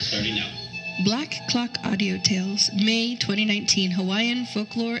starting now. Black Clock Audio Tales, May 2019, Hawaiian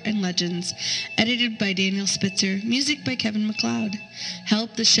Folklore and Legends, edited by Daniel Spitzer, music by Kevin MacLeod.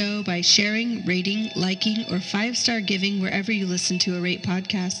 Help the show by sharing, rating, liking, or 5-star giving wherever you listen to or rate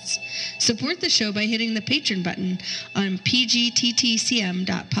podcasts. Support the show by hitting the Patreon button on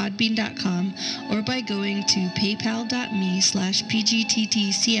pgttcm.podbean.com or by going to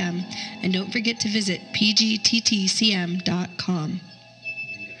paypal.me/pgttcm, and don't forget to visit pgttcm.com.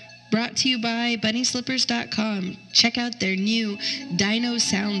 Brought to you by BunnySlippers.com. Check out their new Dino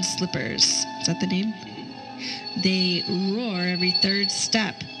Sound Slippers. Is that the name? They roar every third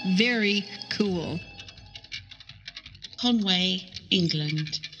step. Very cool. Conway,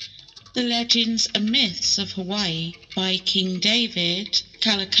 England. The Legends and Myths of Hawaii by King David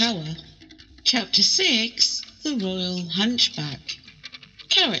Kalakaua. Chapter 6, The Royal Hunchback.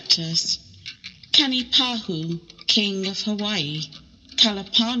 Characters: Kanipahu, King of Hawaii.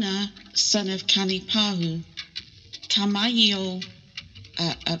 Kalapana, son of Kanipahu. Kamaio,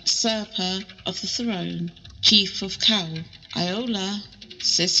 usurper of the throne, chief of Kau. Iola,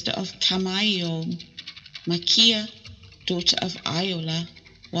 sister of Kamaio. Makia, daughter of Iola.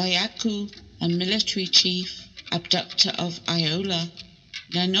 Waiaku, a military chief, abductor of Iola.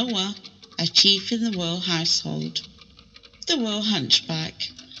 Nanoa, a chief in the royal household. The Royal Hunchback.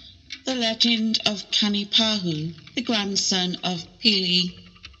 The legend of Kanipahu, the grandson of Pili.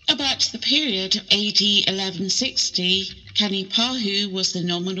 About the period of AD 1160, Kanipahu was the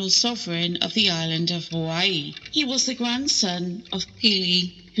nominal sovereign of the island of Hawaii. He was the grandson of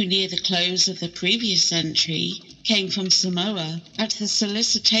Pili, who near the close of the previous century came from Samoa at the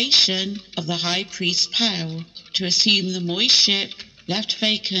solicitation of the high priest Pau to assume the moiship left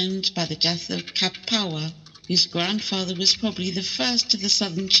vacant by the death of Kapawa, whose grandfather was probably the first of the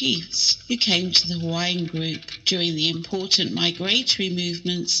southern chiefs who came to the Hawaiian group during the important migratory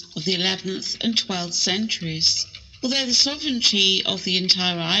movements of the 11th and 12th centuries. Although the sovereignty of the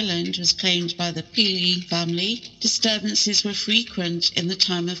entire island was claimed by the Pili family, disturbances were frequent in the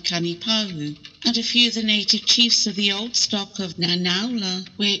time of Kanipahu, and a few of the native chiefs of the old stock of Nanaula,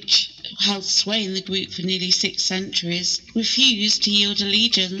 which held sway in the group for nearly 6 centuries, refused to yield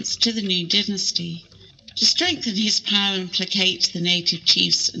allegiance to the new dynasty. To strengthen his power and placate the native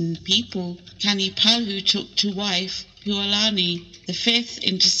chiefs and people, Kanipahu took to wife Hualani, the 5th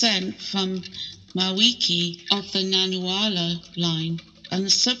in descent from Mawiki of the Nanuala line,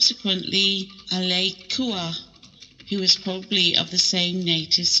 and subsequently Alekua, who was probably of the same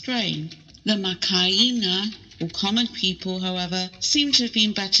native strain. The Makaina, or common people, however, seem to have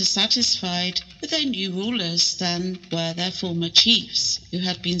been better satisfied with their new rulers than were their former chiefs, who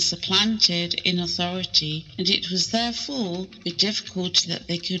had been supplanted in authority, and it was therefore with difficulty that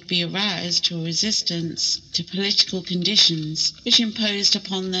they could be aroused to a resistance to political conditions which imposed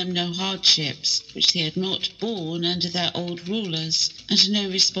upon them no hardships which they had not borne under their old rulers, and no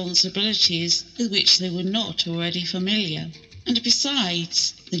responsibilities with which they were not already familiar. And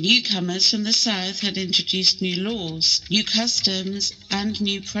besides, the newcomers from the south had introduced new laws, new customs, and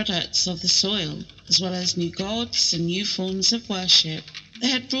new products of the soil, as well as new gods and new forms of worship. They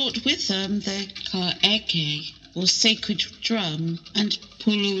had brought with them the ka'eke, or sacred drum, and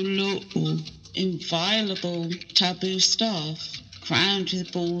pululo'u, inviolable taboo staff, crowned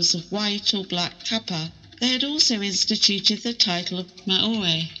with balls of white or black kapa. They had also instituted the title of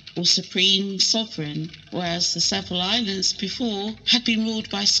Maoe, or supreme sovereign, whereas the several islands before had been ruled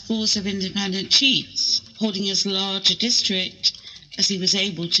by scores of independent chiefs, holding as large a district as he was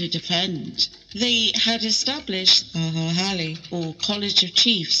able to defend. They had established the Hahali, or College of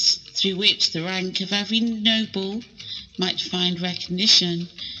Chiefs, through which the rank of every noble might find recognition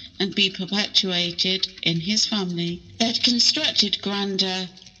and be perpetuated in his family. They had constructed grander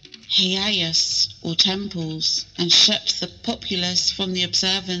heiaus, or temples, and shut the populace from the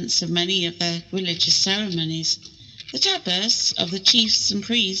observance of many of their religious ceremonies. The tabus of the chiefs and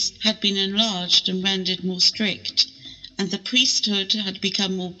priests had been enlarged and rendered more strict, and the priesthood had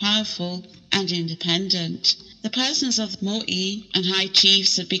become more powerful and independent. The persons of the mo'i and high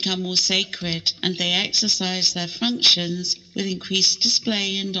chiefs had become more sacred, and they exercised their functions with increased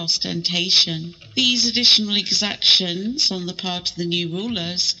display and ostentation. These additional exactions on the part of the new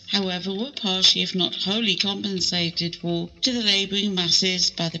rulers, however, were partially, if not wholly, compensated for to the labouring masses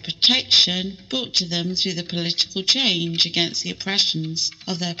by the protection brought to them through the political change against the oppressions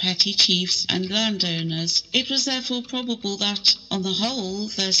of their petty chiefs and landowners. It was therefore probable that, on the whole,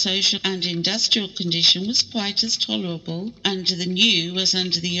 their social and industrial condition was quite as tolerable under the new as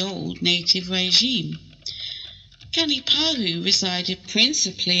under the old native regime. Kanipahu resided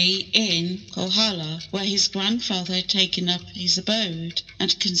principally in Kohala, where his grandfather had taken up his abode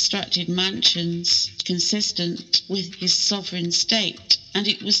and constructed mansions consistent with his sovereign state. And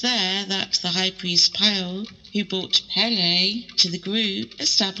it was there that the high priest Pao, who brought Pele to the group,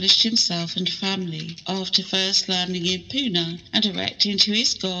 established himself and family, after first landing in Puna and erecting to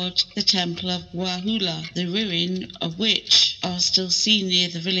his god the temple of Wahula, the ruin of which are still seen near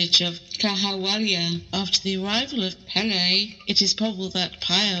the village of Kahawalia. After the arrival of Pele, it is probable that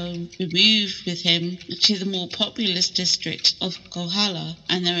Pao removed with him to the more populous district of Kohala,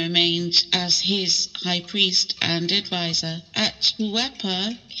 and there remained as his high priest and advisor. At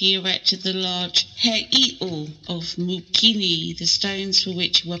Huepa, he erected the large He'i'o of Mukini, the stones for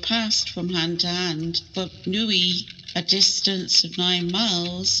which were passed from hand to hand from Nui, a distance of 9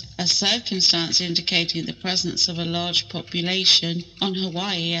 miles, a circumstance indicating the presence of a large population on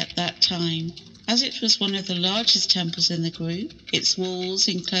Hawaii at that time. As it was one of the largest temples in the group, its walls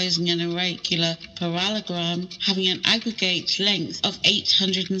enclosing an irregular parallelogram having an aggregate length of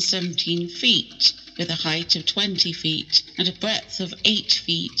 817 feet, with a height of 20 feet and a breadth of 8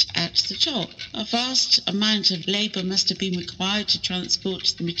 feet at the top. A vast amount of labour must have been required to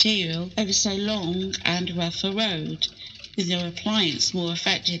transport the material over so long and rough a road, with no appliance more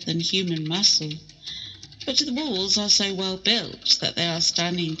effective than human muscle. But the walls are so well built that they are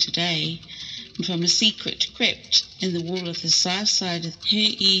standing today, and from a secret crypt in the wall of the south side of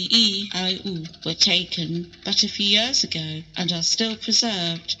Hei'i'au were taken but a few years ago, and are still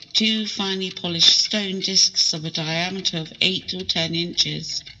preserved, 2 finely polished stone discs of a diameter of 8 or 10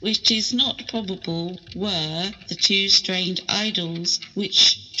 inches, which is not probable were the 2 strained idols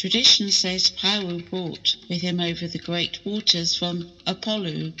which tradition says Pao brought with him over the great waters from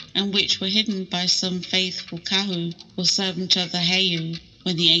Apollo, and which were hidden by some faithful kahu or servant of the heiau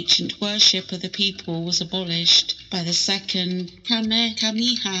when the ancient worship of the people was abolished by the second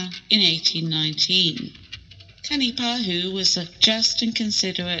Kamehameha in 1819. Kanipahu was a just and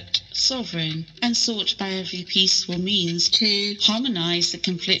considerate sovereign, and sought by every peaceful means to harmonize the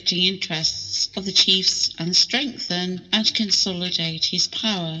conflicting interests of the chiefs and strengthen and consolidate his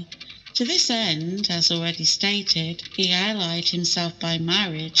power. To this end, as already stated, he allied himself by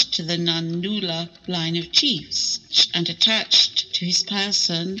marriage to the Nanula line of chiefs, and attached to his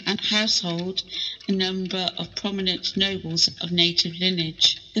person and household a number of prominent nobles of native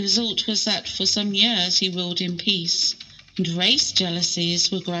lineage. The result was that for some years he ruled in peace, and race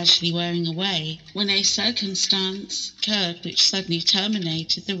jealousies were gradually wearing away, when a circumstance occurred which suddenly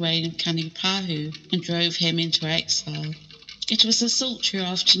terminated the reign of Kanipahu and drove him into exile. It was a sultry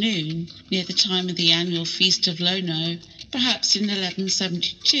afternoon, near the time of the annual feast of Lono, perhaps in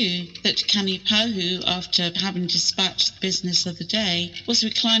 1172, that Kanipahu, after having dispatched the business of the day, was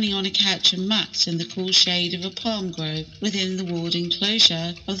reclining on a couch and mats in the cool shade of a palm grove within the walled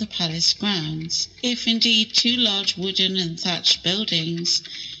enclosure of the palace grounds. If indeed 2 large wooden and thatched buildings,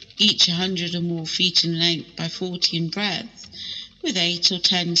 each 100 or more feet in length by 40 in breadth, with 8 or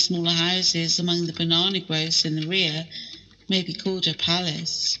 10 smaller houses among the banana groves in the rear, may be called a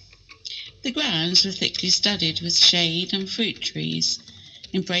palace. The grounds were thickly studded with shade and fruit trees,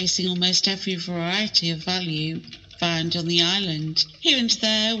 embracing almost every variety of value found on the island. Here and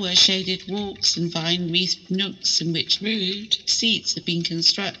there were shaded walks and vine-wreathed nooks in which rude seats had been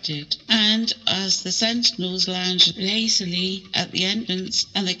constructed, and as the sentinels lounged lazily at the entrance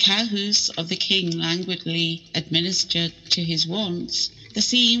and the kahus of the king languidly administered to his wants, the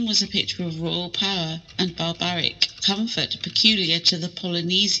scene was a picture of royal power and barbaric comfort peculiar to the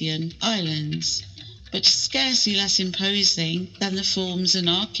Polynesian islands, but scarcely less imposing than the forms and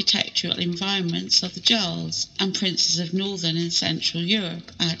architectural environments of the jarls and princes of northern and central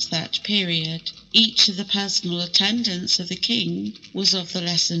Europe at that period. Each of the personal attendants of the king was of the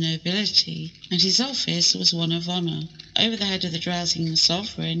lesser nobility, and his office was one of honour. Over the head of the drowsing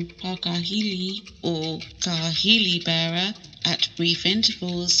sovereign, Pakahili or Kahili bearer, at brief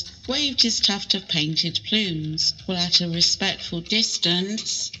intervals, waved his tuft of painted plumes, while at a respectful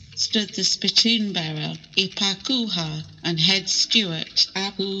distance stood the spittoon-bearer, Ipakuha, and head steward,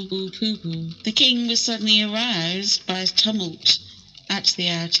 Apu-Upupu. The king was suddenly aroused by a tumult at the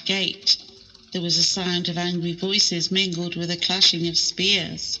outer gate. There was a sound of angry voices mingled with a clashing of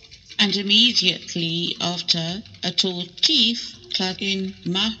spears, and immediately after, a tall chief, clad in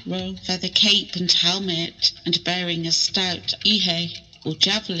mahro, feather cape and helmet, and bearing a stout ihe, or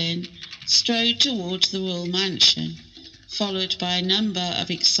javelin, strode towards the royal mansion, followed by a number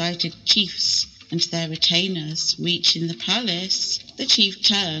of excited chiefs and their retainers. Reaching the palace, the chief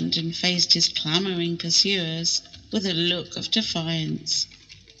turned and faced his clamouring pursuers with a look of defiance.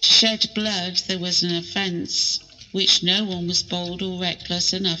 To shed blood there was an offence, which no one was bold or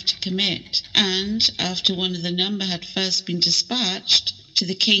reckless enough to commit, and, after one of the number had first been dispatched to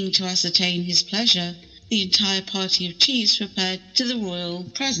the king to ascertain his pleasure, the entire party of chiefs repaired to the royal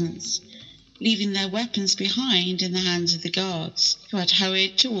presence, leaving their weapons behind in the hands of the guards, who had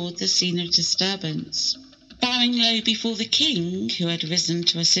hurried toward the scene of disturbance. Bowing low before the king, who had risen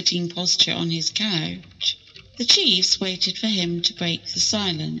to a sitting posture on his couch, the chiefs waited for him to break the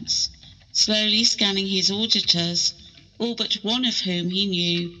silence, slowly scanning his auditors, all but one of whom he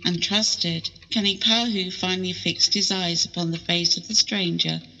knew and trusted. Kanipahu finally fixed his eyes upon the face of the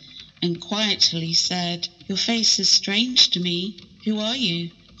stranger and quietly said, "Your face is strange to me. Who are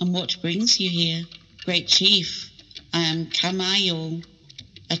you, and what brings you here?" "Great chief, I am Kamayo,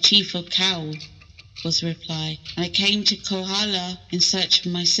 a chief of Kau," was the reply, "and I came to Kohala in search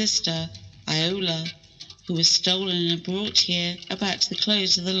of my sister, Iola, who was stolen and brought here about the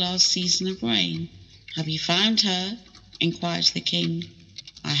close of the last season of rain." "Have you found her?" inquired the king.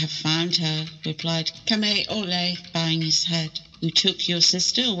 "I have found her," replied Kameole, bowing his head. "Who took your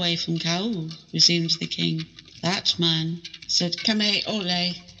sister away from Kau?" resumed the king. "That man," said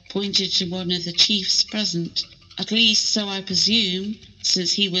Kameole, pointing to one of the chiefs present. "At least so I presume,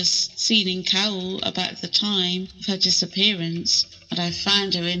 since he was seen in Kau about the time of her disappearance, and I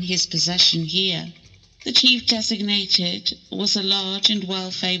found her in his possession here." The chief designated was a large and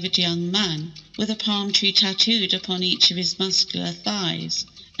well-favored young man, with a palm tree tattooed upon each of his muscular thighs,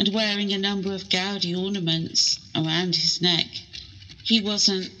 and wearing a number of gaudy ornaments around his neck. He was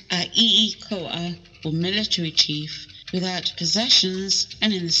an Aiikoa, or military chief, without possessions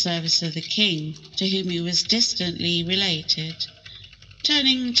and in the service of the king, to whom he was distantly related.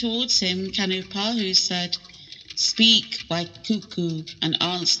 Turning towards him, Kanipahu said, "Speak, Waikuku, and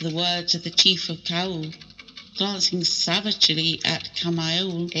answer the words of the chief of Kau." Glancing savagely at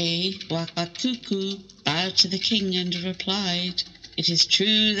Kamaole, Waikuku bowed to the king and replied, "It is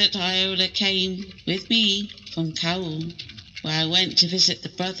true that Iola came with me from Kau, where I went to visit the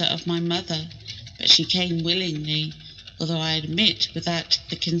brother of my mother, but she came willingly, although I admit without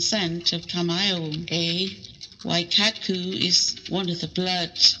the consent of Kamaole. Waikaku is one of the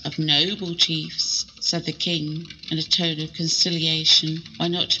blood of noble chiefs," said the king in a tone of conciliation. "Why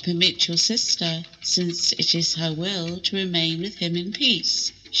not permit your sister, since it is her will, to remain with him in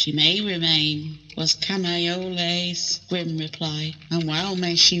peace?" "She may remain," was Kamaole's grim reply. "And well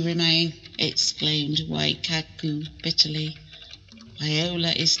may she remain," exclaimed Waikaku bitterly.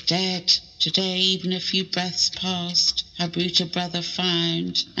 "Iola is dead. Today, even a few breaths past, her brutal brother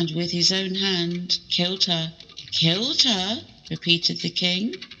found, and with his own hand, killed her." "Killed her?" repeated the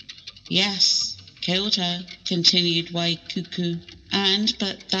king. "Yes, killed her," continued Waikuku, "and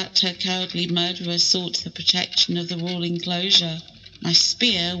but that her cowardly murderer sought the protection of the royal enclosure, my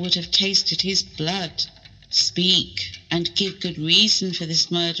spear would have tasted his blood." "Speak, and give good reason for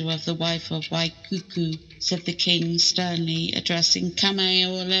this murder of the wife of Waikuku," said the king sternly, addressing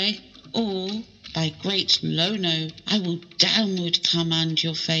Kamaole, "or, by great Lono, I will downward command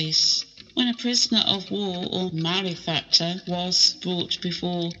your face." When a prisoner of war or malefactor was brought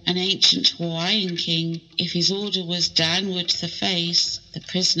before an ancient Hawaiian king, if his order was downward the face, the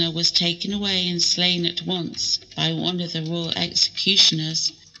prisoner was taken away and slain at once by one of the royal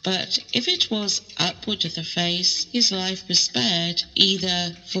executioners. But if it was upward of the face, his life was spared,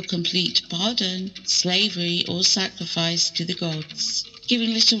 either for complete pardon, slavery, or sacrifice to the gods.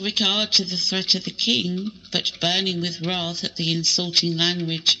 Giving little regard to the threat of the king, but burning with wrath at the insulting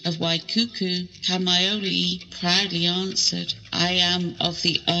language of Waikuku, Kamaole proudly answered, "I am of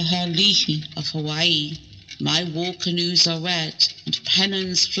the Ahalihi of Hawaii. My war canoes are red, and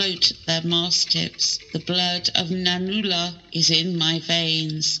pennons float at their mast tips. The blood of Nanula is in my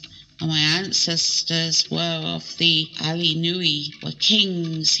veins, and my ancestors were of the Ali Nui, were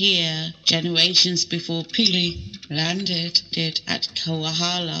kings here generations before Pili landed at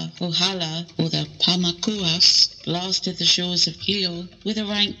Kohala, or the Pamakuas, blasted the shores of Hilo. With a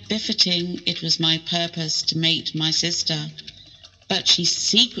rank befitting, it was my purpose to mate my sister, but she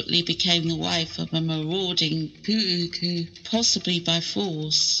secretly became the wife of a marauding Puuku, possibly by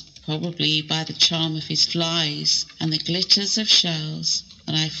force, probably by the charm of his flies and the glitters of shells.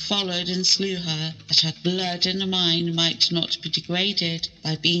 And I followed and slew her, that her blood and mine might not be degraded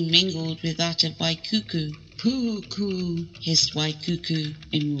by being mingled with that of Waikuku." "Puuku," hissed Waikuku,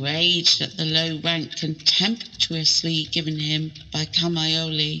 enraged at the low rank contemptuously given him by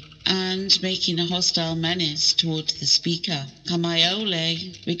Kamaole, and making a hostile menace toward the speaker.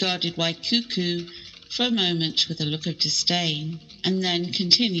 Kamaole regarded Waikuku for a moment with a look of disdain, and then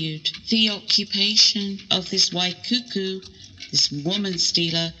continued, "The occupation of this Waikuku, this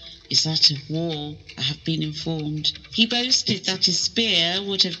woman-stealer, is that of war, I have been informed. He boasted that his spear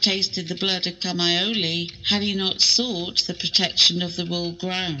would have tasted the blood of Kamaiole had he not sought the protection of the royal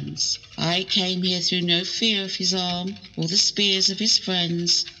grounds. I came here through no fear of his arm or the spears of his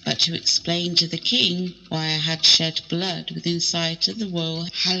friends, but to explain to the king why I had shed blood within sight of the royal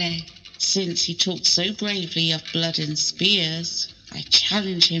hale. Since he talks so bravely of blood and spears, I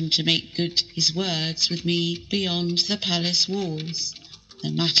challenge him to make good his words with me beyond the palace walls.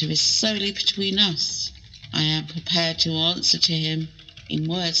 The matter is solely between us. I am prepared to answer to him in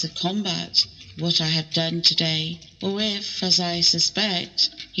words of combat what I have done today, or if, as I suspect,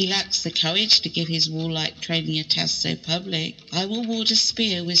 he lacks the courage to give his warlike training a test so public, I will ward a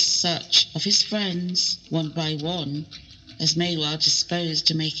spear with such of his friends, one by one, as may well dispose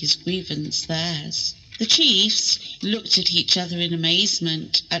to make his grievance theirs. The chiefs looked at each other in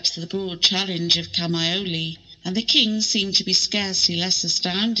amazement at the broad challenge of Kamaiole, and the king seemed to be scarcely less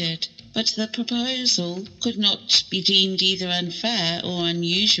astounded. But the proposal could not be deemed either unfair or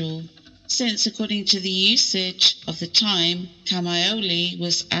unusual, since according to the usage of the time, Kamaiole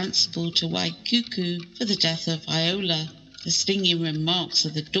was answerable to Waikuku for the death of Iola. The stinging remarks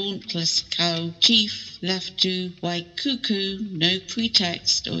of the dauntless Kau chief left to Waikuku no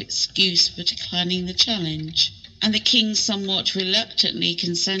pretext or excuse for declining the challenge, and the king somewhat reluctantly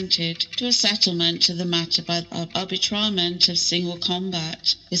consented to a settlement of the matter by arbitrament of single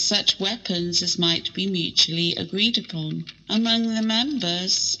combat, with such weapons as might be mutually agreed upon. Among the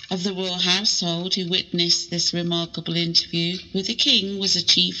members of the royal household who witnessed this remarkable interview with the king was a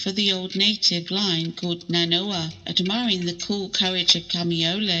chief of the old native line called Nanoa. Admiring the cool courage of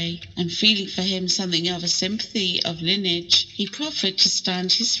Kamaiole, and feeling for him something of a sympathy of lineage, he proffered to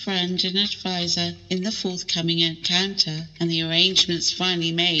stand his friend and adviser in the forthcoming encounter, and the arrangements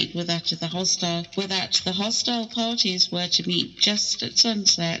finally made were that the hostile parties were to meet just at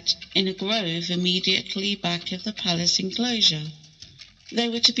sunset in a grove immediately back of the palace enclosure. They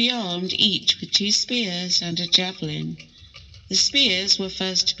were to be armed each with 2 spears and a javelin. The spears were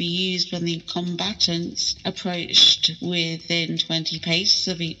first to be used when the combatants approached within 20 paces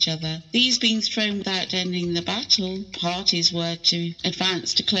of each other. These being thrown without ending the battle, parties were to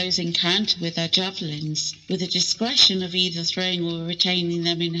advance to close encounter with their javelins, with the discretion of either throwing or retaining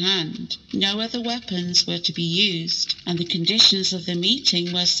them in hand. No other weapons were to be used, and the conditions of the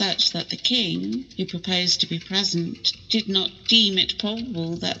meeting were such that the king, who proposed to be present, did not deem it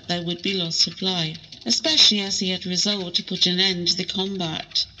probable that there would be loss of life, especially as he had resolved to put an end to the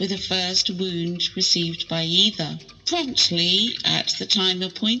combat with the first wound received by either. Promptly, at the time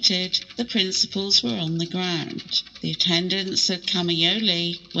appointed, the principals were on the ground. The attendants of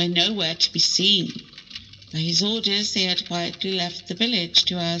Kamaiole were nowhere to be seen. By his orders, they had quietly left the village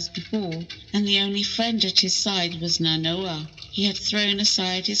 2 hours before, and the only friend at his side was Nanoa. He had thrown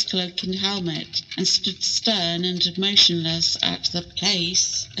aside his cloak and helmet, and stood stern and motionless at the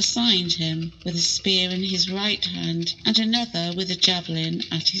place assigned him, with a spear in his right hand, and another with a javelin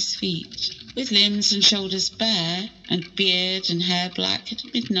at his feet. With limbs and shoulders bare, and beard and hair black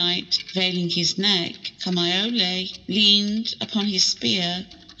at midnight veiling his neck, Kamaiole leaned upon his spear,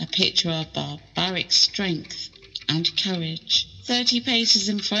 a picture of barbaric strength and courage. 30 paces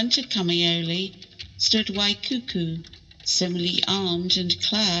in front of Kamaiole stood Waikuku, similarly armed and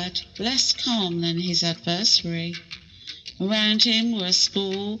clad, less calm than his adversary. Around him were a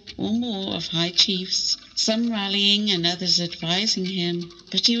score or more of high chiefs, some rallying and others advising him,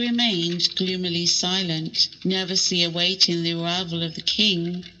 but he remained gloomily silent, nervously awaiting the arrival of the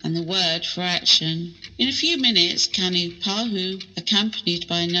king and the word for action. In a few minutes, Kanupahu, accompanied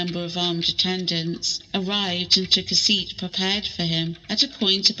by a number of armed attendants, arrived and took a seat prepared for him at a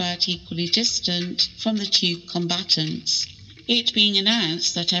point about equally distant from the 2 combatants. It being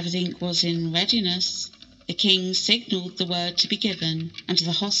announced that everything was in readiness, the king signalled the word to be given, and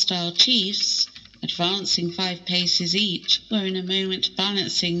the hostile chiefs, advancing 5 paces each, were in a moment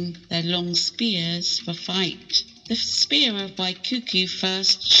balancing their long spears for fight. The spear of Waikuku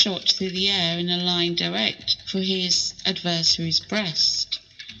first shot through the air in a line direct for his adversary's breast,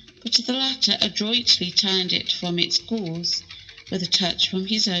 but the latter adroitly turned it from its course with a touch from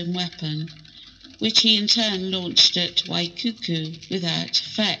his own weapon, which he in turn launched at Waikuku without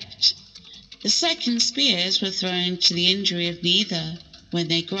effect. The second spears were thrown to the injury of neither, when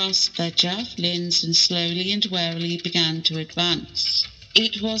they grasped their javelins and slowly and warily began to advance.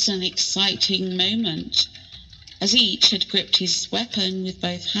 It was an exciting moment, as each had gripped his weapon with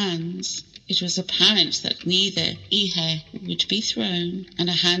both hands. It was apparent that neither ihe would be thrown, and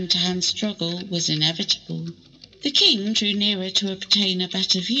a hand-to-hand struggle was inevitable. The king drew nearer to obtain a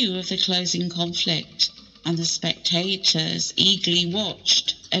better view of the closing conflict. and the spectators eagerly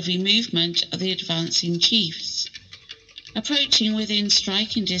watched every movement of the advancing chiefs. Approaching within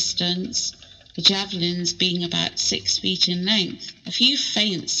striking distance, the javelins being about 6 feet in length, a few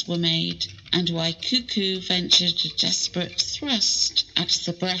feints were made, and Waikuku ventured a desperate thrust at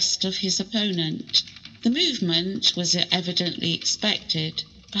the breast of his opponent. The movement was evidently expected,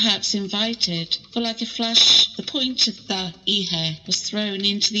 perhaps invited, for like a flash the point of the ihe was thrown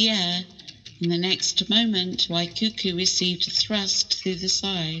into the air. In the next moment Waikuku received a thrust through the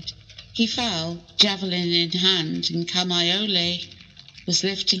side. He fell, javelin in hand, and Kamaiole was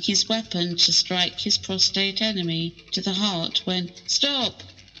lifting his weapon to strike his prostrate enemy to the heart when, "Stop!"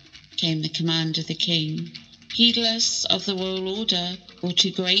 came the command of the king. Heedless of the royal order, or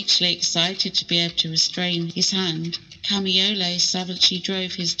too greatly excited to be able to restrain his hand, Kamaiole savagely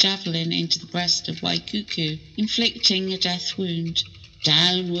drove his javelin into the breast of Waikuku, inflicting a death wound.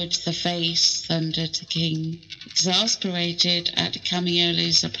 "Downward the face!" thundered the king, exasperated at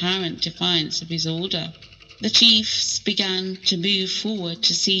Kamaiole's apparent defiance of his order. The chiefs began to move forward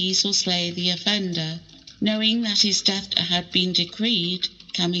to seize or slay the offender. Knowing that his death had been decreed,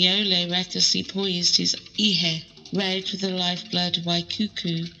 Kamaiole recklessly poised his ihe, red with the lifeblood of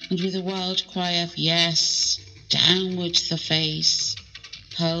Waikuku, and with a wild cry of "Yes! Downward the face!"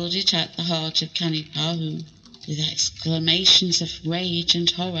 hurled it at the heart of Kanipahu. With exclamations of rage and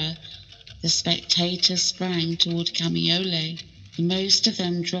horror, the spectators sprang toward Kamaiole, most of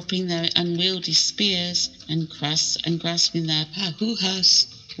them dropping their unwieldy spears and grasping their pahuhas,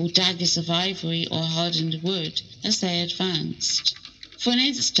 or daggers of ivory or hardened wood, as they advanced. For an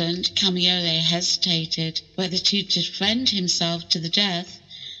instant Kamaiole hesitated whether to defend himself to the death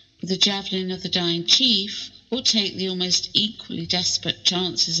with the javelin of the dying chief, or take the almost equally desperate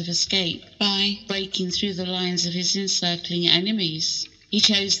chances of escape by breaking through the lines of his encircling enemies. He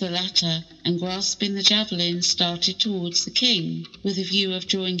chose the latter, and grasping the javelin started towards the king, with a view of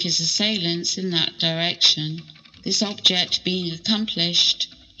drawing his assailants in that direction. This object being accomplished,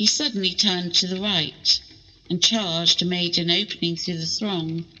 he suddenly turned to the right, and charged and made an opening through the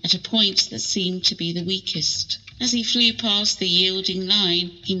throng at a point that seemed to be the weakest. As he flew past the yielding line,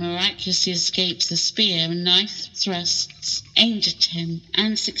 he miraculously escaped the spear and knife thrusts aimed at him,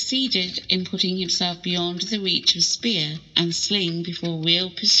 and succeeded in putting himself beyond the reach of spear and sling before real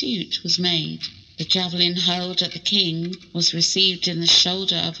pursuit was made. The javelin hurled at the king was received in the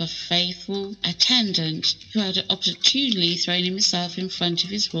shoulder of a faithful attendant who had opportunely thrown himself in front of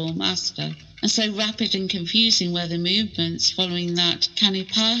his royal master. And so rapid and confusing were the movements following that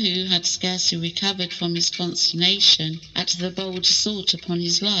Kanipahu had scarcely recovered from his consternation at the bold assault upon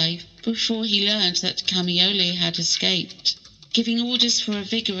his life before he learned that Kamaiole had escaped. Giving orders for a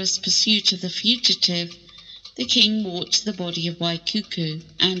vigorous pursuit of the fugitive, the king walked to the body of Waikuku,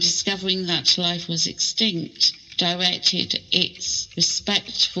 and discovering that life was extinct, directed its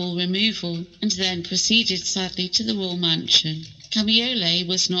respectful removal, and then proceeded sadly to the royal mansion. Kamaiole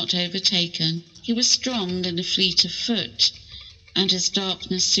was not overtaken. He was strong and fleet of foot, and as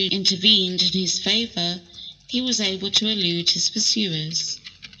darkness soon intervened in his favour, he was able to elude his pursuers.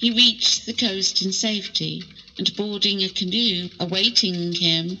 He reached the coast in safety, and boarding a canoe awaiting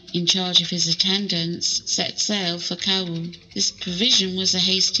him in charge of his attendants, set sail for Kau. This provision was a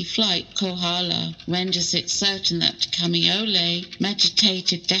hasty flight. Kohala renders it certain that Kamaiole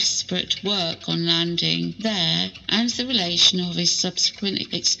meditated desperate work on landing there, and the relation of his subsequent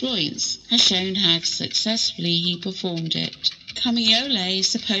exploits has shown how successfully he performed it. Kamaiole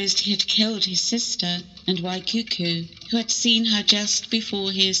supposed he had killed his sister, and Waikuku, who had seen her just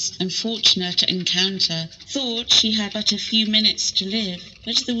before his unfortunate encounter, thought she had but a few minutes to live,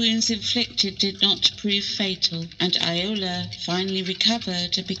 but the wounds inflicted did not prove fatal, and Iola finally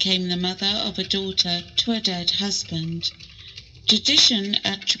recovered and became the mother of a daughter to her dead husband. Tradition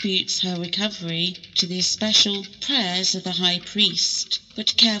attributes her recovery to the especial prayers of the high priest,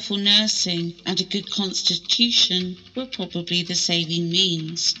 but careful nursing and a good constitution were probably the saving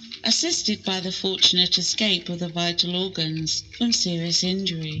means, assisted by the fortunate escape of the vital organs from serious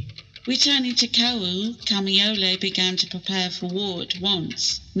injury. Returning to Kau, Kamaiole began to prepare for war at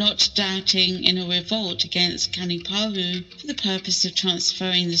once, not doubting in a revolt against Kanipahu for the purpose of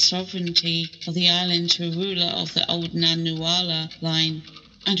transferring the sovereignty of the island to a ruler of the old Nanuala line,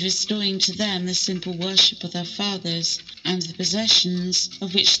 and restoring to them the simple worship of their fathers and the possessions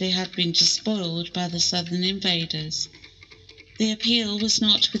of which they had been despoiled by the southern invaders. The appeal was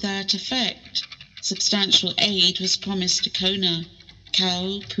not without effect. Substantial aid was promised to Kona,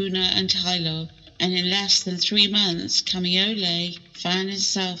 Kau, Puna, and Hilo, and in less than 3 months Kamiole found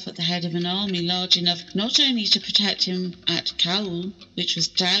himself at the head of an army large enough not only to protect him at Kau, which was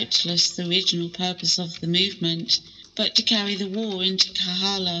doubtless the original purpose of the movement, but to carry the war into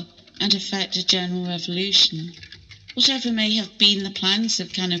Kahala and effect a general revolution. Whatever may have been the plans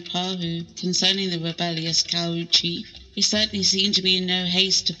of Kanipahu concerning the rebellious Kau chief, he certainly seemed to be in no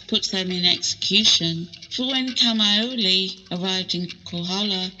haste to put them in execution, for when Kamaole arrived in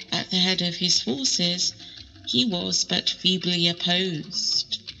Kohala at the head of his forces, he was but feebly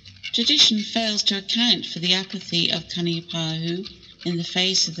opposed. Tradition fails to account for the apathy of Kanipahu in the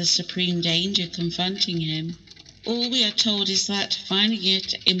face of the supreme danger confronting him. All we are told is that, finding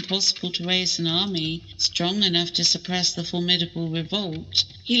it impossible to raise an army strong enough to suppress the formidable revolt,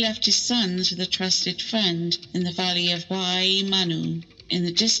 he left his sons with a trusted friend in the valley of Waimanu, in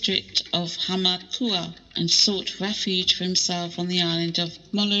the district of Hamakua, and sought refuge for himself on the island of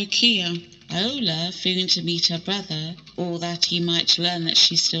Molokai. Iola, fearing to meet her brother, or that he might learn that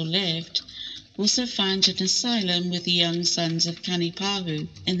she still lived, also found an asylum with the young sons of Kanipahu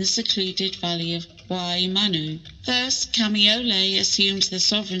in the secluded valley of Waimanu. Thus Kamiole assumed the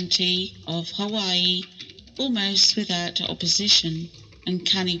sovereignty of Hawaii almost without opposition, and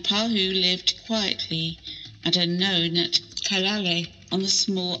Kanipahu lived quietly and unknown at Kalale on the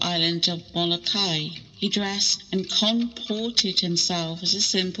small island of Molokai. He dressed and comported himself as a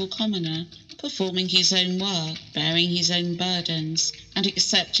simple commoner, performing his own work, bearing his own burdens, and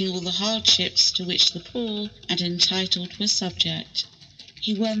accepting all the hardships to which the poor and entitled were subject.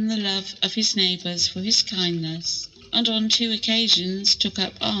 He won the love of his neighbours for his kindness, and on 2 occasions took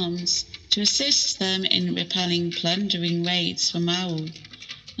up arms to assist them in repelling plundering raids from Maui,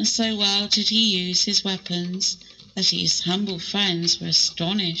 and so well did he use his weapons that his humble friends were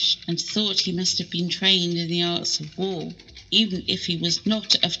astonished and thought he must have been trained in the arts of war, even if he was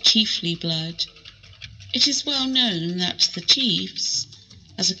not of chiefly blood. It is well known that the chiefs,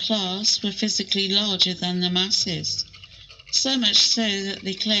 as a class, were physically larger than the masses, so much so that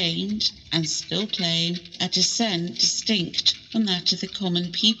they claimed, and still claim, a descent distinct from that of the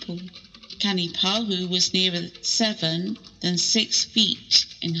common people. Kanipahu was nearer 7 than 6 feet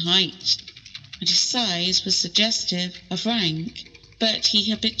in height, and his size was suggestive of rank, but he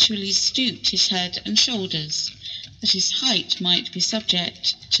habitually stooped his head and shoulders, that his height might be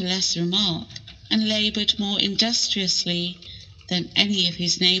subject to less remark, and laboured more industriously than any of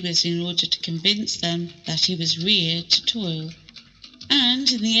his neighbours in order to convince them that he was reared to toil. And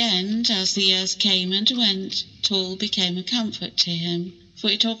in the end, as the years came and went, toil became a comfort to him, for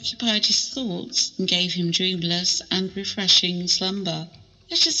it occupied his thoughts and gave him dreamless and refreshing slumber.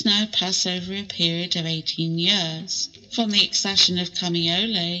 Let us now pass over a period of 18 years, from the accession of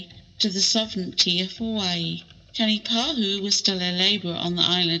Kamiole to the sovereignty of Hawaii. Kanipahu was still a labourer on the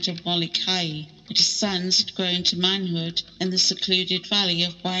island of Molokai, and his sons had grown to manhood in the secluded valley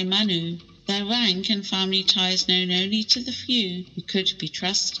of Waimanu, their rank and family ties known only to the few who could be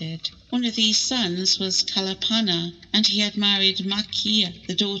trusted. One of these sons was Kalapana, and he had married Makia,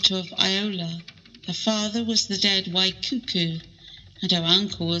 the daughter of Iola. Her father was the dead Waikuku, and her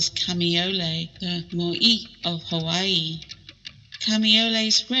uncle was Kamiole, the Mo'i of Hawaii.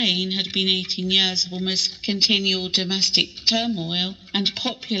 Kamiole's reign had been 18 years of almost continual domestic turmoil and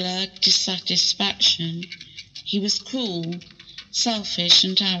popular dissatisfaction. He was cruel, selfish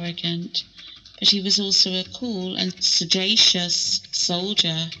and arrogant, but he was also a cool and sagacious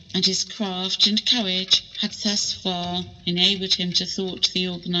soldier, and his craft and courage had thus far enabled him to thwart the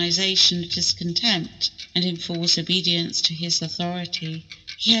organization of discontent and enforce obedience to his authority.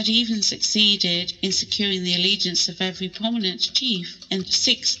 He had even succeeded in securing the allegiance of every prominent chief in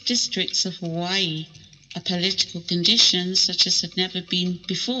 6 districts of Hawaii, a political condition such as had never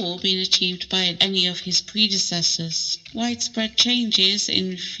before been achieved by any of his predecessors. Widespread changes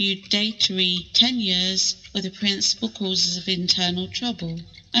in feudatory tenures were the principal causes of internal trouble.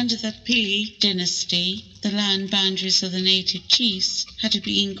 Under the Pili dynasty, the land boundaries of the native chiefs had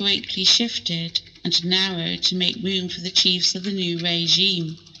been greatly shifted and narrowed to make room for the chiefs of the new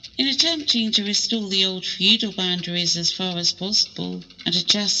regime. In attempting to restore the old feudal boundaries as far as possible and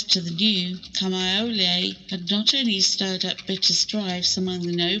adjust to the new, Kamiole had not only stirred up bitter strifes among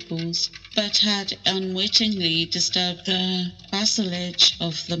the nobles, but had unwittingly disturbed the vassalage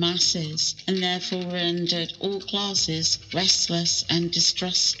of the masses, and therefore rendered all classes restless and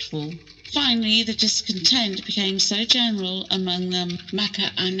distrustful. Finally, the discontent became so general among the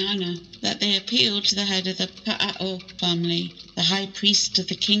Maka'anana that they appealed to the head of the Pa'ao family, the high priest of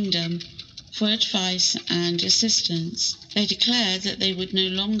the kingdom, for advice and assistance. They declared that they would no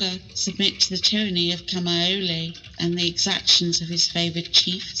longer submit to the tyranny of Kamiole and the exactions of his favoured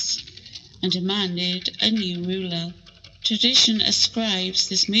chiefs. and demanded a new ruler. Tradition ascribes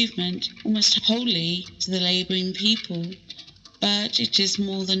this movement almost wholly to the labouring people, but it is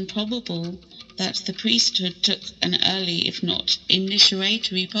more than probable that the priesthood took an early, if not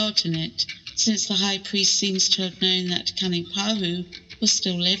initiatory part in it, since the high priest seems to have known that Kanipahu was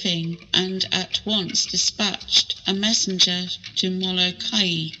still living, and at once dispatched a messenger to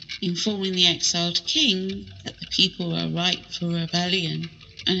Molokai, informing the exiled king that the people were ripe for rebellion,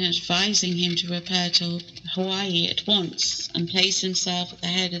 and advising him to repair to Hawaii at once and place himself at the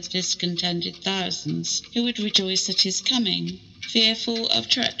head of the discontented thousands who would rejoice at his coming. Fearful of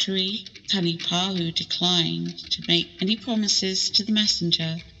treachery, Kanipahu declined to make any promises to the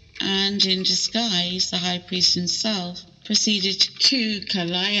messenger, and in disguise the high priest himself proceeded to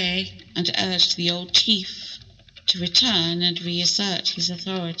Kalae and urged the old chief to return and reassert his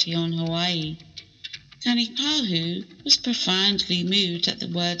authority on Hawaii. Kanipahu was profoundly moved at the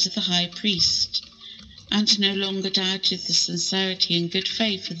words of the high priest, and no longer doubted the sincerity and good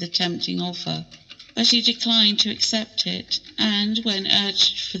faith of the tempting offer, but he declined to accept it, and when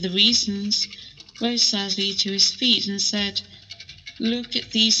urged for the reasons, rose sadly to his feet and said, "Look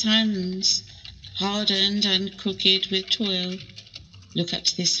at these hands, hardened and crooked with toil. Look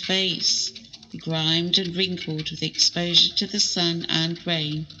at this face, begrimed and wrinkled with exposure to the sun and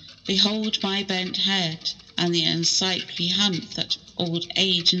rain. Behold my bent head, and the unsightly hump that old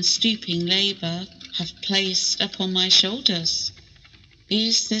age and stooping labour have placed upon my shoulders.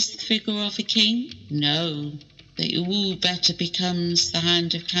 Is this the figure of a king? No. The uwu better becomes the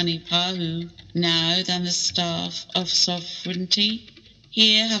hand of Kanipahu now than the staff of sovereignty.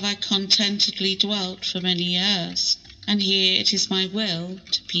 Here have I contentedly dwelt for many years, and here it is my will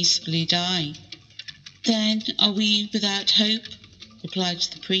to peacefully die." "Then are we without hope?" replied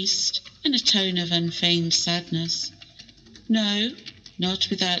the priest, in a tone of unfeigned sadness. "No, not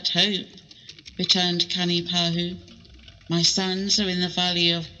without hope," returned Kanipahu. "My sons are in the valley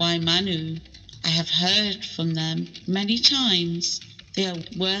of Waimanu. I have heard from them many times. They are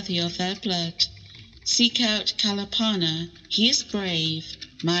worthy of their blood. Seek out Kalapana. He is brave,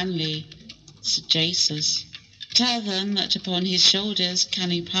 manly, sagacious. Tell them that upon his shoulders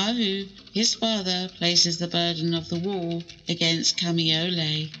Kanipahu, his father, places the burden of the war against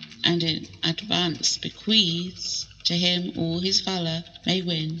Kamiole, and in advance bequeaths to him all his valour may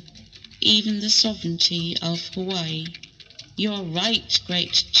win, even the sovereignty of Hawaii." "You are right,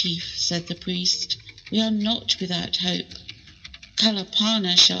 great chief," said the priest. "We are not without hope.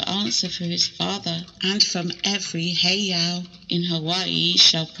 Kalapana shall answer for his father, and from every heiau in Hawaii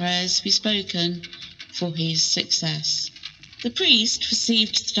shall prayers be spoken for his success." The priest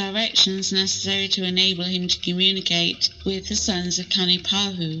received the directions necessary to enable him to communicate with the sons of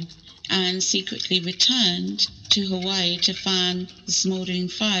Kanipahu, and secretly returned to Hawaii to fan the smouldering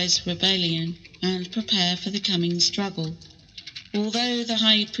fires of rebellion and prepare for the coming struggle. Although the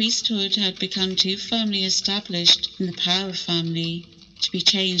high priesthood had become too firmly established in the Power family to be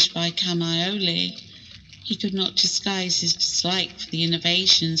changed by Kamiole, he could not disguise his dislike for the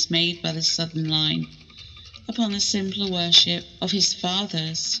innovations made by the southern line upon the simpler worship of his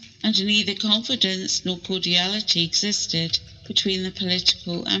fathers, and neither confidence nor cordiality existed between the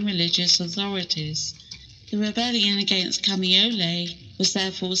political and religious authorities. The rebellion against Kamiole was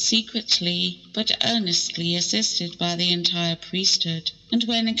therefore secretly but earnestly assisted by the entire priesthood, and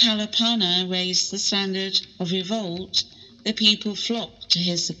when Kalapana raised the standard of revolt, the people flocked to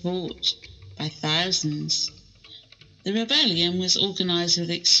his support by thousands. The rebellion was organized with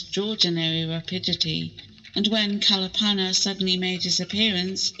extraordinary rapidity, and when Kalapana suddenly made his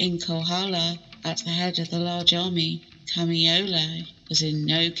appearance in Kohala at the head of the large army, Kamiole was in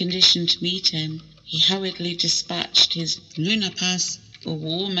no condition to meet him. He hurriedly dispatched his lunapas, or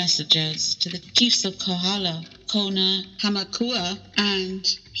war messengers, to the chiefs of Kohala, Kona, Hamakua, and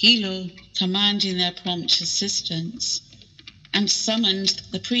Hilo, commanding their prompt assistance, and summoned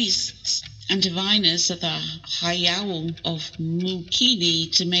the priests and diviners of the heiau of Mukini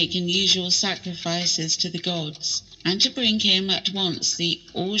to make unusual sacrifices to the gods, and to bring him at once the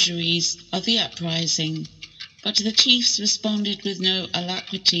auguries of the uprising. But the chiefs responded with no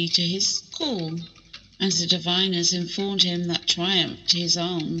alacrity to his call, and the diviners informed him that triumph to his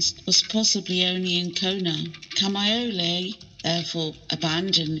arms was possibly only in Kona. Kamiole therefore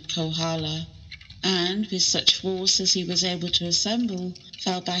abandoned Kohala, and with such force as he was able to assemble,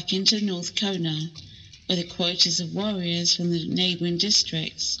 fell back into North Kona, where the quotas of warriors from the neighbouring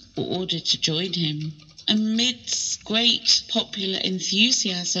districts were ordered to join him. Amidst great popular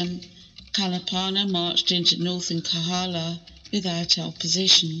enthusiasm, Kalapana marched into northern Kohala without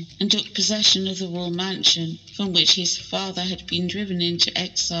opposition, and took possession of the royal mansion from which his father had been driven into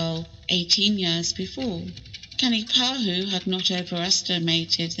exile 18 years before. Kanipahu had not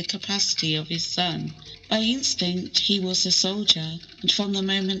overestimated the capacity of his son. By instinct he was a soldier, and from the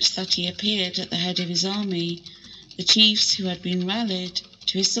moment that he appeared at the head of his army, the chiefs who had been rallied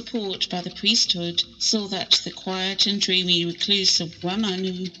to his support by the priesthood saw that the quiet and dreamy recluse of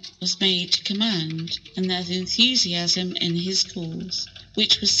Wamanu was made to command, and their enthusiasm in his cause,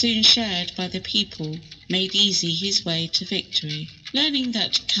 which was soon shared by the people, made easy his way to victory. Learning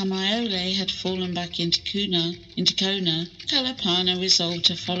that Kamaiole had fallen back into Kona, Kalapana resolved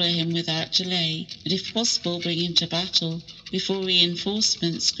to follow him without delay, and if possible bring him to battle before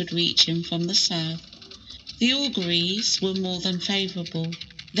reinforcements could reach him from the south. The auguries were more than favourable.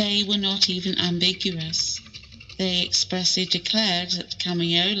 They were not even ambiguous. They expressly declared that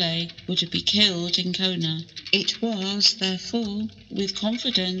Kamaiole would be killed in Kona. It was, therefore, with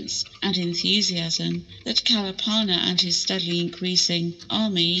confidence and enthusiasm that Kalapana and his steadily increasing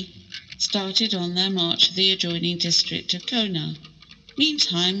army started on their march to the adjoining district of Kona.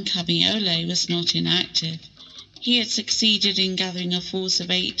 Meantime, Kamaiole was not inactive. He had succeeded in gathering a force of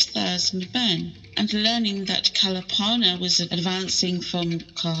 8,000 men, and learning that Kalapana was advancing from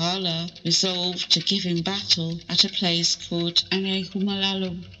Kohala, resolved to give him battle at a place called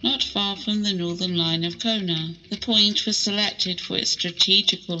Anehumalalu, not far from the northern line of Kona. The point was selected for its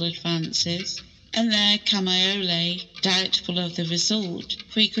strategical advances, and there Kamaiole, doubtful of the result,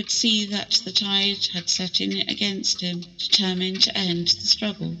 for he could see that the tide had set in against him, determined to end the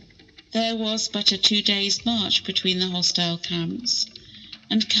struggle. There was but a 2 days' march between the hostile camps,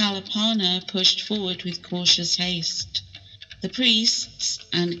 and Kalapana pushed forward with cautious haste. The priests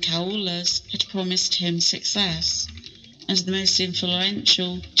and kaulas had promised him success, and the most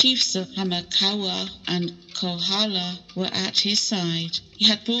influential chiefs of Hamakaua and Kohala were at his side. He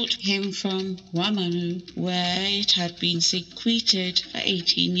had brought him from Wamanu, where it had been secreted for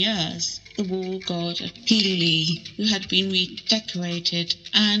 18 years. The war god Pili, who had been redecorated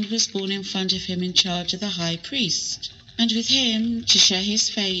and was born in front of him in charge of the high priest. And with him, to share his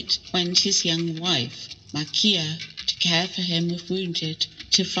fate, went his young wife, Makia, to care for him if wounded,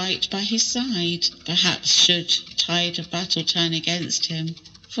 to fight by his side, perhaps should tide of battle turn against him.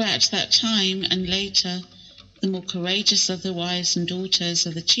 For at that time and later, the more courageous of the wives and daughters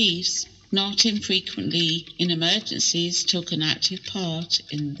of the chiefs, not infrequently in emergencies, took an active part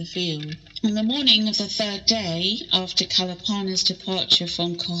in the field. On the morning of the 3rd day after Kalapana's departure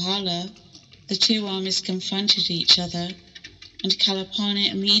from Kohala, the two armies confronted each other, and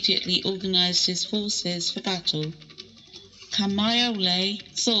Kalapana immediately organized his forces for battle. Kamaiole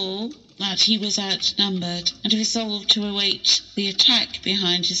saw that he was outnumbered and resolved to await the attack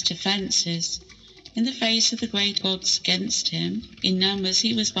behind his defences. In the face of the great odds against him, in numbers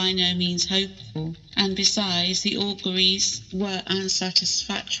he was by no means hopeful, and besides the auguries were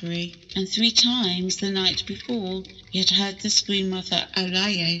unsatisfactory, and 3 times the night before he had heard the scream of the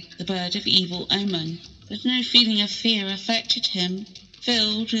alaye, the bird of evil omen. But no feeling of fear affected him.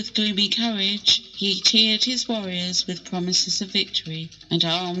 Filled with gloomy courage, he cheered his warriors with promises of victory, and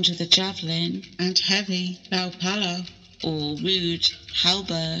armed with a javelin and heavy laupala, or rude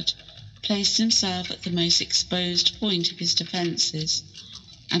halberd, placed himself at the most exposed point of his defences,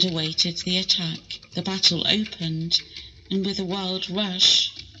 and awaited the attack. The battle opened, and with a wild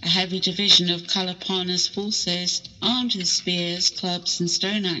rush, a heavy division of Kalapana's forces, armed with spears, clubs, and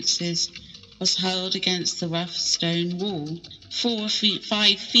stone axes, was hurled against the rough stone wall, 4 feet,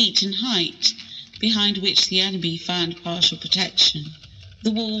 5 feet in height, behind which the enemy found partial protection.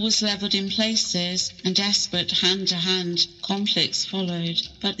 The wall was levelled in places, and desperate hand-to-hand conflicts followed,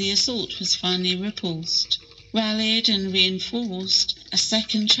 but the assault was finally repulsed. Rallied and reinforced, a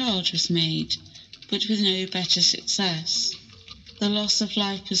second charge was made, but with no better success. The loss of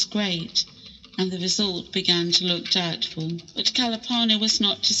life was great, and the result began to look doubtful. But Kalapana was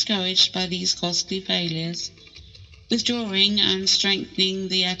not discouraged by these costly failures. Withdrawing and strengthening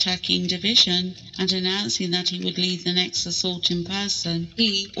the attacking division, and announcing that he would lead the next assault in person,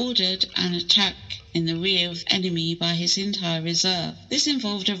 he ordered an attack in the rear of the enemy by his entire reserve. This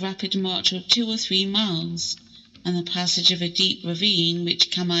involved a rapid march of 2 or 3 miles, and the passage of a deep ravine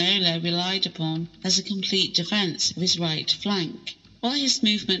which Kamaiole relied upon as a complete defence of his right flank. While his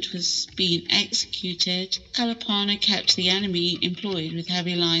movement was being executed, Kalapana kept the enemy employed with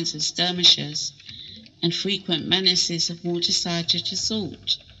heavy lines of skirmishers and frequent menaces of more decided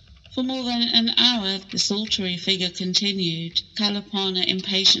assault. For more than an hour the saltatory figure continued, Kalapana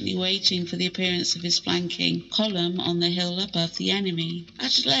impatiently waiting for the appearance of his flanking column on the hill above the enemy.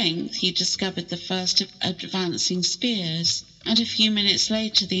 At length he discovered the first of advancing spears, and a few minutes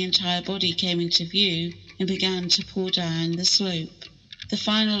later the entire body came into view and began to pour down the slope. The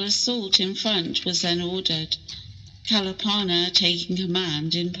final assault in front was then ordered, Kalapana taking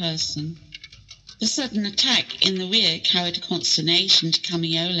command in person. The sudden attack in the rear carried consternation to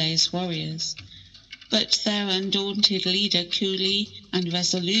Kamiole's warriors, but their undaunted leader coolly and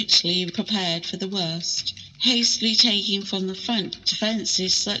resolutely prepared for the worst. Hastily taking from the front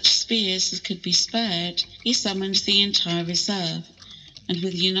defences such spears as could be spared, he summoned the entire reserve, and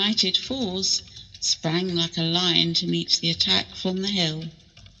with united force sprang like a lion to meet the attack from the hill.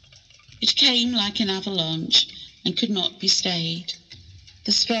 It came like an avalanche and could not be stayed.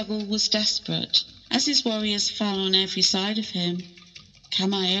 The struggle was desperate. As his warriors fell on every side of him,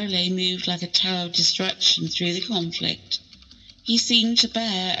 Kamaiole moved like a tower of destruction through the conflict. He seemed to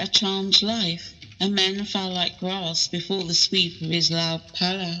bear a charmed life, and men fell like grass before the sweep of his loud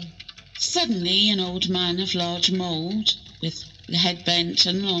palau. Suddenly an old man of large mould, with head bent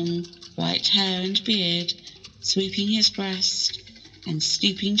and long, white hair and beard, sweeping his breast and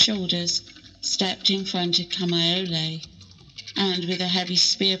stooping shoulders, stepped in front of Kamaiole, and with a heavy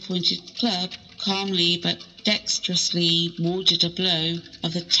spear-pointed club, calmly but dexterously warded a blow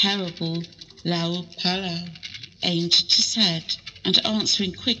of the terrible lau palau, aimed at his head, and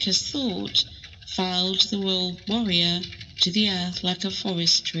answering quick as thought, felled the royal warrior to the earth like a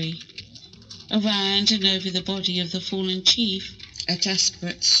forest tree. Around and over the body of the fallen chief a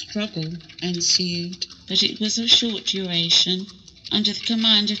desperate struggle ensued, but it was of short duration. Under the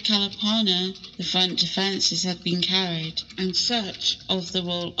command of Kalapana, the front defences had been carried, and such of the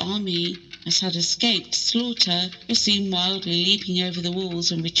royal army as had escaped slaughter were seen wildly leaping over the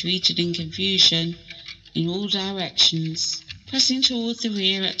walls and retreated in confusion in all directions. Pressing toward the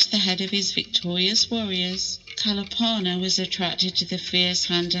rear at the head of his victorious warriors, Kalapana was attracted to the fierce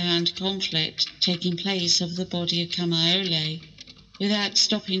hand-to-hand conflict taking place over the body of Kamaiole. Without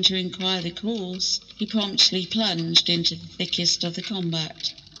stopping to inquire the cause, he promptly plunged into the thickest of the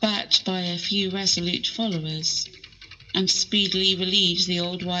combat, backed by a few resolute followers, and speedily relieved the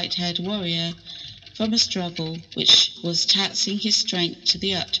old white-haired warrior from a struggle which was taxing his strength to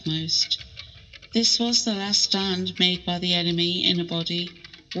the utmost. This was the last stand made by the enemy in a body.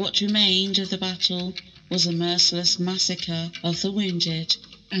 What remained of the battle was a merciless massacre of the wounded,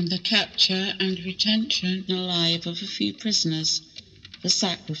 and the capture and retention alive of a few prisoners for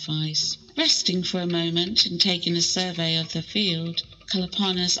sacrifice. Resting for a moment and taking a survey of the field,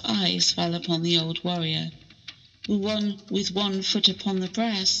 Kalapana's eyes fell upon the old warrior, who with one foot upon the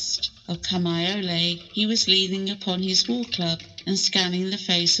breast of Kamaiole, he was leaning upon his war club and scanning the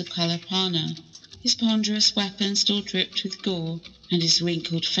face of Kalapana. His ponderous weapon still dripped with gore, and his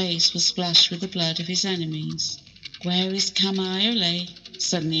wrinkled face was splashed with the blood of his enemies. "Where is Kamaiole?"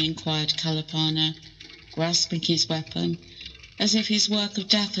 suddenly inquired Kalapana, grasping his weapon, as if his work of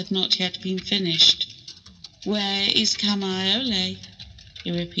death had not yet been finished. "Where is Kamaiole?"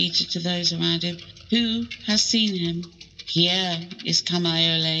 he repeated to those around him. "Who has seen him?" "Here is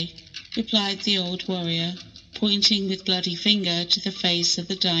Kamaiole," replied the old warrior, pointing with bloody finger to the face of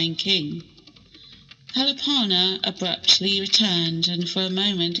the dying king. Kalapana abruptly returned, and for a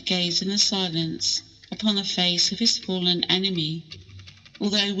moment gazed in the silence upon the face of his fallen enemy.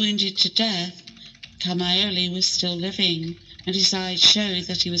 Although wounded to death, Kamaiole was still living, and his eyes showed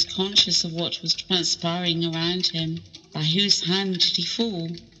that he was conscious of what was transpiring around him. "By whose hand did he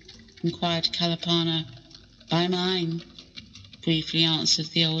fall?" inquired Kalapana. "By mine," briefly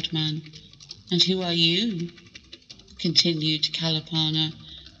answered the old man. "And who are you?" continued Kalapana,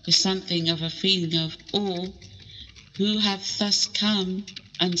 with something of a feeling of awe, "who have thus come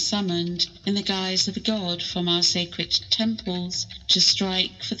unsummoned in the guise of a god from our sacred temples to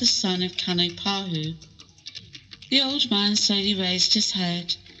strike for the son of Kanipahu?" The old man slowly raised his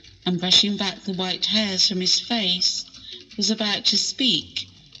head, and brushing back the white hairs from his face, was about to speak,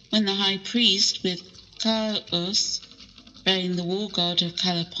 when the high priest, with Kaus, bearing the war god of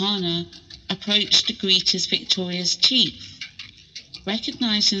Kalapana, approached to greet his victorious chief.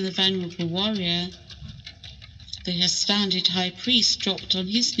 Recognizing the venerable warrior, the astounded high priest dropped on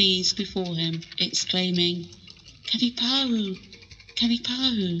his knees before him, exclaiming, "Kanipahu!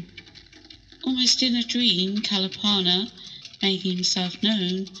 Kanipahu!" Almost in a dream, Kalapana, making himself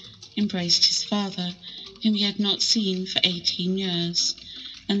known, embraced his father, whom he had not seen for 18 years,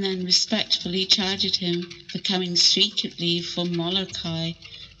 and then respectfully chided him for coming secretly from Molokai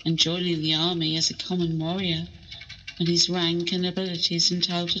and joining the army as a common warrior, and his rank and abilities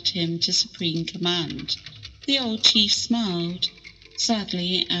entitled him to supreme command. The old chief smiled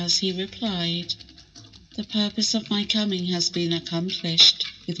sadly as he replied, "The purpose of my coming has been accomplished.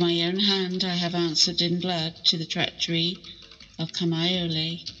 With my own hand I have answered in blood to the treachery of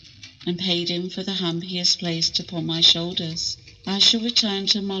Kamaiole, and paid him for the hump he has placed upon my shoulders. I shall return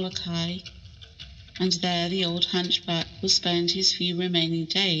to Molokai, and there the old hunchback will spend his few remaining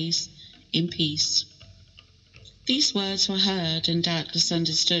days in peace." These words were heard and doubtless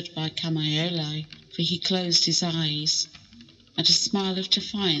understood by Kamaiole, for he closed his eyes, and a smile of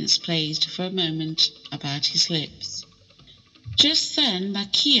defiance played for a moment about his lips. Just then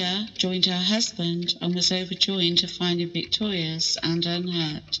Makia joined her husband and was overjoyed to find him victorious and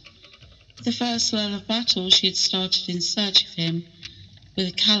unhurt. With the first swirl of battle she had started in search of him with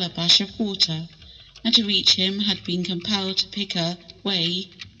a calabash of water, and to reach him had been compelled to pick her way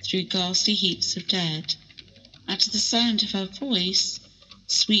through ghastly heaps of dead. At the sound of her voice,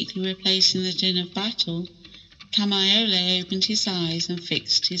 sweetly replacing the din of battle, Kamaiole opened his eyes and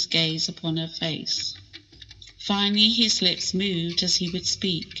fixed his gaze upon her face. Finally his lips moved as he would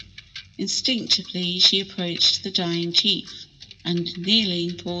speak. Instinctively she approached the dying chief, and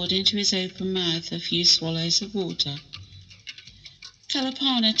kneeling poured into his open mouth a few swallows of water.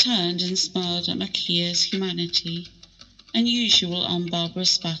 Kalapana turned and smiled at Makia's humanity, unusual on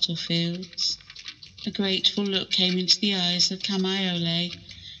barbarous battlefields. A grateful look came into the eyes of Kamaiole,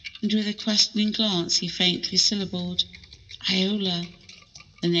 and with a questioning glance he faintly syllabled, "Iola,"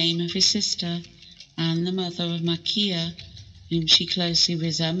 the name of his sister, and the mother of Makia, whom she closely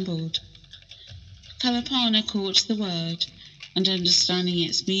resembled. Kalapana caught the word, and understanding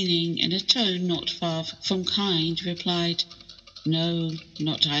its meaning in a tone not far from kind, replied, "No,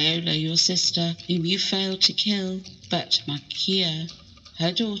 not Iola, your sister, whom you failed to kill, but Makia,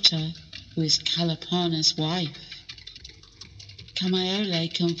 her daughter, who is Kalapana's wife." Kamaiole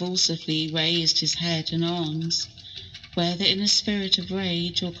convulsively raised his head and arms, whether in a spirit of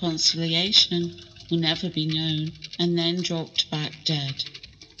rage or conciliation will never be known, and then dropped back dead.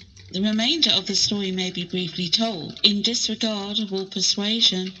 The remainder of the story may be briefly told. In disregard of all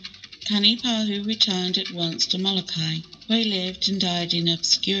persuasion, Kanipahu returned at once to Molokai, where he lived and died in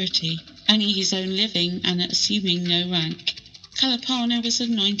obscurity, earning his own living and assuming no rank. Kalapana was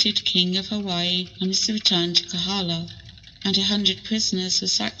anointed king of Hawaii on his return to Kahala, and 100 prisoners were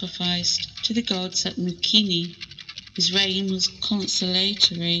sacrificed to the gods at Mukini. His reign was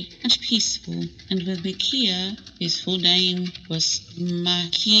consolatory and peaceful, and with Makia, whose full name was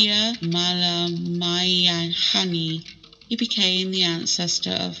Makia Malamayahani, he became the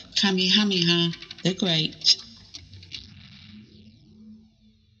ancestor of Kamehameha the Great.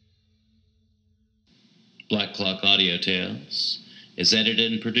 Black Clock Audio Tales is edited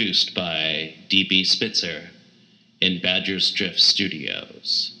and produced by D.B. Spitzer in Badger's Drift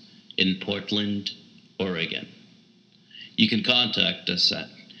Studios in Portland, Oregon. You can contact us at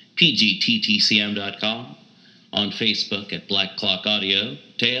pgttcm.com, on Facebook at Black Clock Audio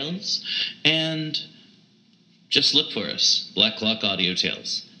Tales, and just look for us, Black Clock Audio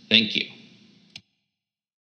Tales. Thank you.